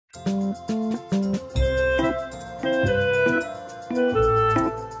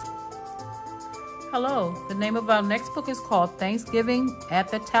Hello, the name of our next book is called Thanksgiving at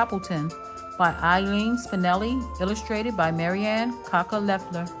the Tappletons by Eileen Spinelli, illustrated by Marianne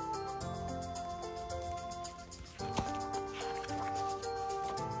Cocker-Leffler.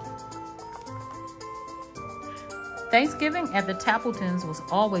 Thanksgiving at the Tappletons was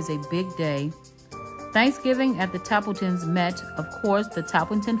always a big day. Thanksgiving at the Tappletons met, of course, the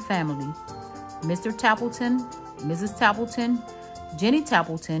Tappleton family. Mr. Tappleton, Mrs. Tappleton, Jenny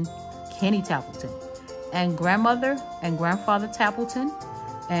Tappleton, Kenny Tappleton, and grandmother and grandfather Tappleton,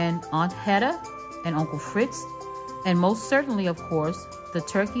 and Aunt Hedda and Uncle Fritz, and most certainly, of course, the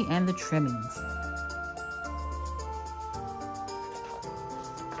turkey and the trimmings.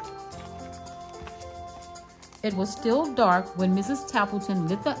 It was still dark when Mrs. Tappleton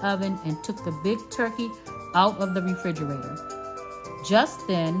lit the oven and took the big turkey out of the refrigerator. Just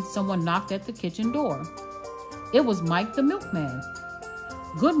then, someone knocked at the kitchen door. It was Mike the milkman.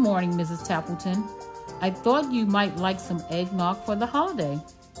 "Good morning, Mrs. Tappleton. I thought you might like some eggnog for the holiday."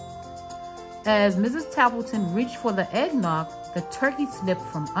 As Mrs. Tappleton reached for the eggnog, the turkey slipped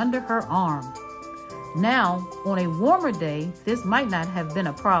from under her arm. Now, on a warmer day, this might not have been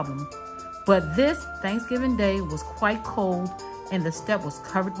a problem, but this Thanksgiving Day was quite cold and the step was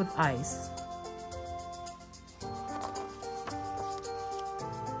covered with ice.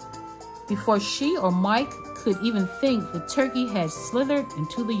 Before she or Mike could even think, the turkey had slithered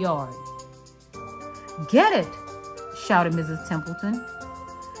into the yard. "Get it!" shouted Mrs. Templeton.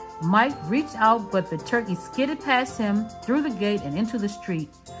 Mike reached out, but the turkey skidded past him, through the gate and into the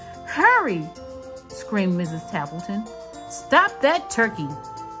street. "Hurry!" screamed Mrs. Tappleton. "Stop that turkey!"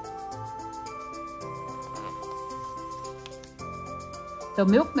 The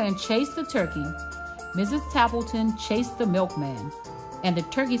milkman chased the turkey. Mrs. Tappleton chased the milkman, and the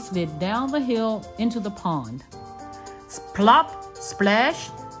turkey slid down the hill into the pond. Splop! Splash!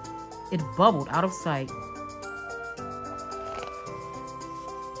 It bubbled out of sight.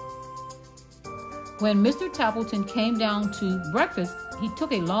 When Mr. Tappleton came down to breakfast, he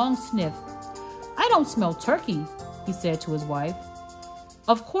took a long sniff. "I don't smell turkey," he said to his wife.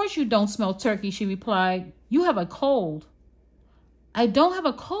 "Of course you don't smell turkey," she replied. "You have a cold." "I don't have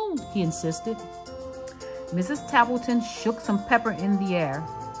a cold," he insisted. Mrs. Tappleton shook some pepper in the air.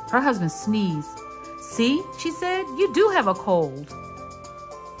 Her husband sneezed. "See," she said, "you do have a cold."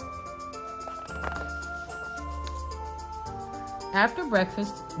 After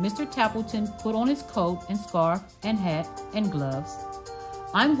breakfast, Mr. Tappleton put on his coat and scarf and hat and gloves.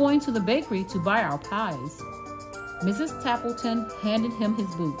 "I'm going to the bakery to buy our pies." Mrs. Tappleton handed him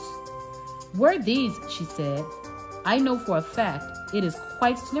his boots. "Wear these," she said. "I know for a fact it is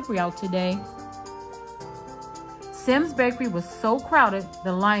quite slippery out today." Sim's bakery was so crowded,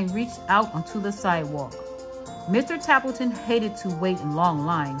 the line reached out onto the sidewalk. Mr. Tappleton hated to wait in long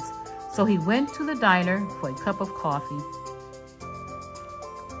lines, so he went to the diner for a cup of coffee.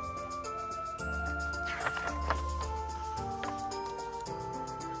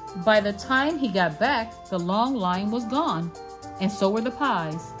 By the time he got back, the long line was gone, and so were the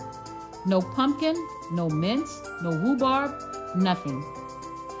pies. No pumpkin, no mince, no rhubarb, nothing.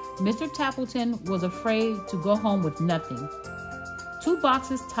 Mr. Tappleton was afraid to go home with nothing. "2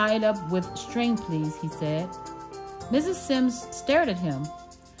 boxes tied up with string, please," he said. Mrs. Sims stared at him.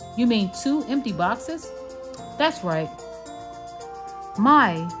 "You mean 2 empty boxes?" "That's right."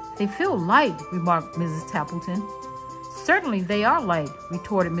 "My, they feel light," remarked Mrs. Tappleton. "Certainly they are light,"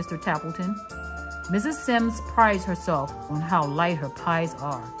 retorted Mr. Tappleton. Mrs. Sims prides herself on how light her pies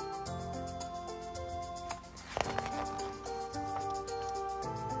are.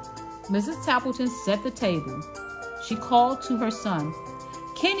 Mrs. Tappleton set the table. She called to her son,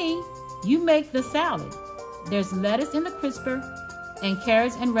 "Kenny, you make the salad. There's lettuce in the crisper and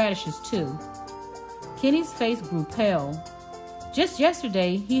carrots and radishes too." Kenny's face grew pale. Just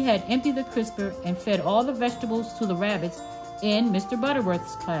yesterday, he had emptied the crisper and fed all the vegetables to the rabbits in Mr.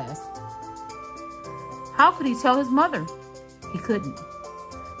 Butterworth's class. How could he tell his mother? He couldn't.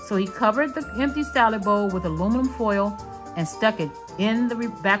 So he covered the empty salad bowl with aluminum foil and stuck it in the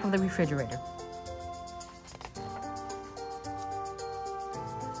back of the refrigerator.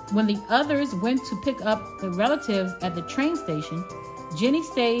 When the others went to pick up the relatives at the train station, Jenny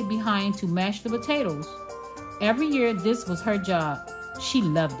stayed behind to mash the potatoes. Every year, this was her job. She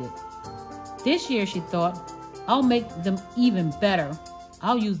loved it. This year, she thought, "I'll make them even better.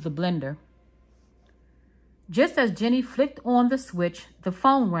 I'll use the blender." Just as Jenny flicked on the switch, the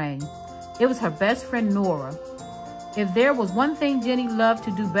phone rang. It was her best friend, Nora. If there was one thing Jenny loved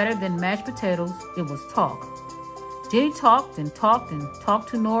to do better than mashed potatoes, it was talk. Jenny talked and talked and talked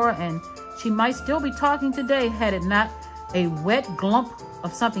to Nora, and she might still be talking today had it not a wet glump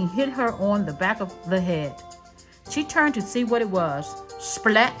of something hit her on the back of the head. She turned to see what it was.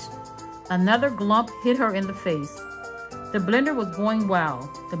 Splat! Another glump hit her in the face. The blender was going wild.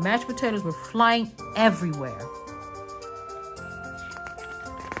 The mashed potatoes were flying everywhere.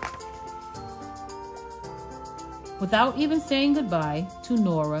 Without even saying goodbye to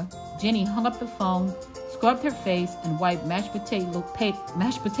Nora, Jenny hung up the phone, scrubbed her face, and wiped mashed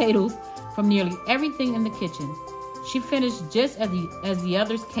potatoes from nearly everything in the kitchen. She finished just as the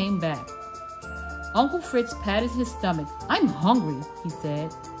others came back. Uncle Fritz patted his stomach. "I'm hungry," he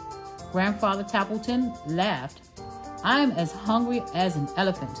said. Grandfather Tappleton laughed. "I'm as hungry as an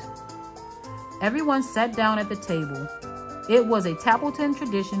elephant." Everyone sat down at the table. It was a Tappleton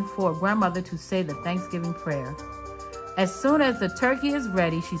tradition for a grandmother to say the Thanksgiving prayer. "As soon as the turkey is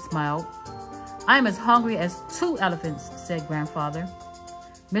ready," she smiled. "I'm as hungry as 2 elephants," said Grandfather.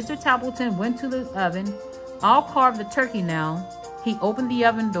 Mr. Tappleton went to the oven. "I'll carve the turkey now." He opened the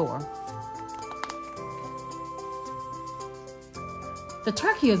oven door. "The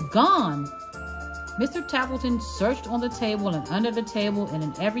turkey is gone." Mr. Tappleton searched on the table and under the table and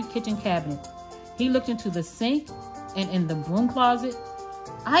in every kitchen cabinet. He looked into the sink and in the broom closet.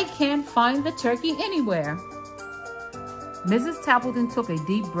 "I can't find the turkey anywhere." Mrs. Tappleton took a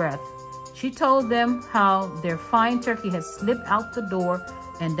deep breath. She told them how their fine turkey had slipped out the door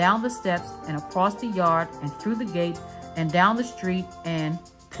and down the steps and across the yard and through the gate and down the street and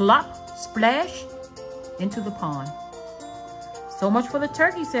plop, splash, into the pond. "So much for the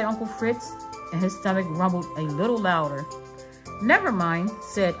turkey," said Uncle Fritz, and his stomach rumbled a little louder. "Never mind,"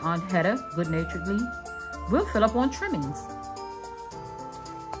 said Aunt Hedda good-naturedly. "We'll fill up on trimmings."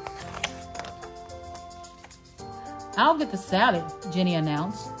 "I'll get the salad," Jenny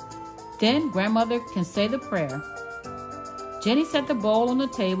announced. "Then Grandmother can say the prayer." Jenny set the bowl on the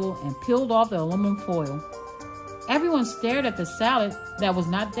table and peeled off the aluminum foil. Everyone stared at the salad that was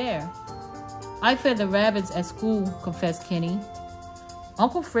not there. "I fed the rabbits at school," confessed Kenny.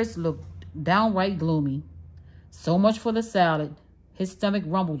 Uncle Fritz looked downright gloomy. "So much for the salad." His stomach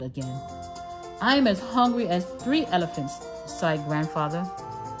rumbled again. "I'm as hungry as 3 elephants," sighed Grandfather.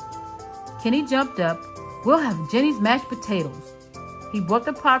 Kenny jumped up. "We'll have Jenny's mashed potatoes." He brought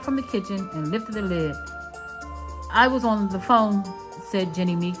the pot from the kitchen and lifted the lid. "I was on the phone," said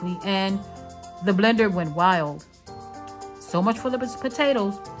Jenny meekly, "and the blender went wild." "So much for the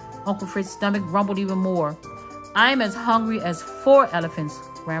potatoes." Uncle Fritz's stomach rumbled even more. "I'm as hungry as 4 elephants,"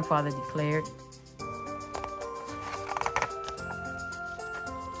 Grandfather declared.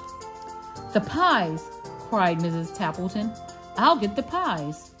 "The pies!" cried Mrs. Tappleton. "I'll get the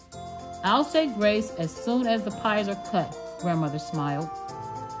pies." "I'll say grace as soon as the pies are cut," Grandmother smiled.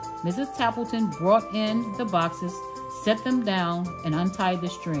 Mrs. Tappleton brought in the boxes, set them down, and untied the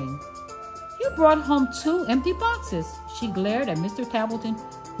string. "You brought home 2 empty boxes," she glared at Mr. Tappleton,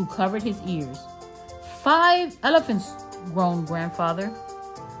 who covered his ears. 5 elephants, groaned Grandfather.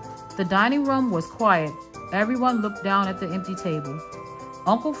 The dining room was quiet. Everyone looked down at the empty table.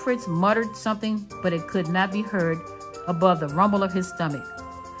 Uncle Fritz muttered something, but it could not be heard above the rumble of his stomach.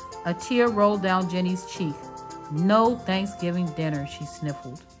 A tear rolled down Jenny's cheek. "No Thanksgiving dinner," she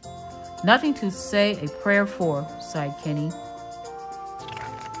sniffled. "Nothing to say a prayer for," sighed Kenny.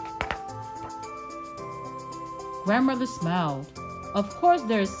 Grandmother smiled. "Of course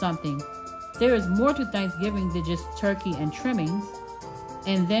there is something. There is more to Thanksgiving than just turkey and trimmings."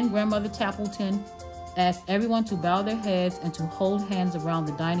 And then Grandmother Tappleton asked everyone to bow their heads and to hold hands around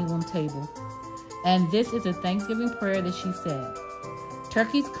the dining room table. And this is a Thanksgiving prayer that she said.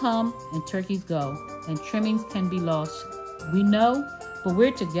 "Turkeys come and turkeys go, and trimmings can be lost. We know, but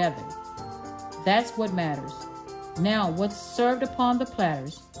we're together. That's what matters. Now, what's served upon the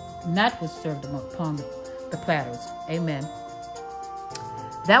platters, not what's served upon the platters. Amen."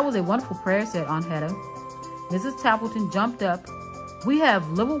 "That was a wonderful prayer," said Aunt Hedda. Mrs. Tappleton jumped up. "We have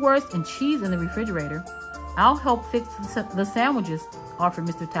liverwurst and cheese in the refrigerator. I'll help fix the sandwiches," offered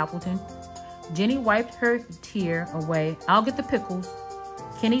Mr. Tappleton. Jenny wiped her tear away. "I'll get the pickles."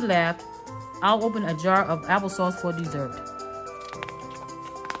 Kenny laughed. "I'll open a jar of applesauce for dessert."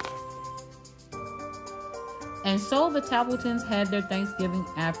 And so the Tappletons had their Thanksgiving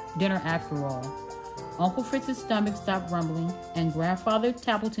dinner after all. Uncle Fritz's stomach stopped rumbling, and Grandfather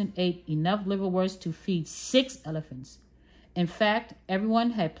Tappleton ate enough liverwurst to feed 6 elephants. In fact,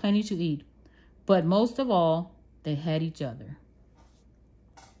 everyone had plenty to eat, but most of all, they had each other.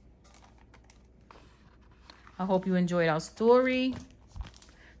 I hope you enjoyed our story,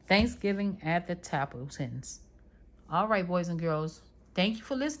 Thanksgiving at the Tappletons. All right, boys and girls, thank you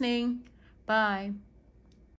for listening. Bye.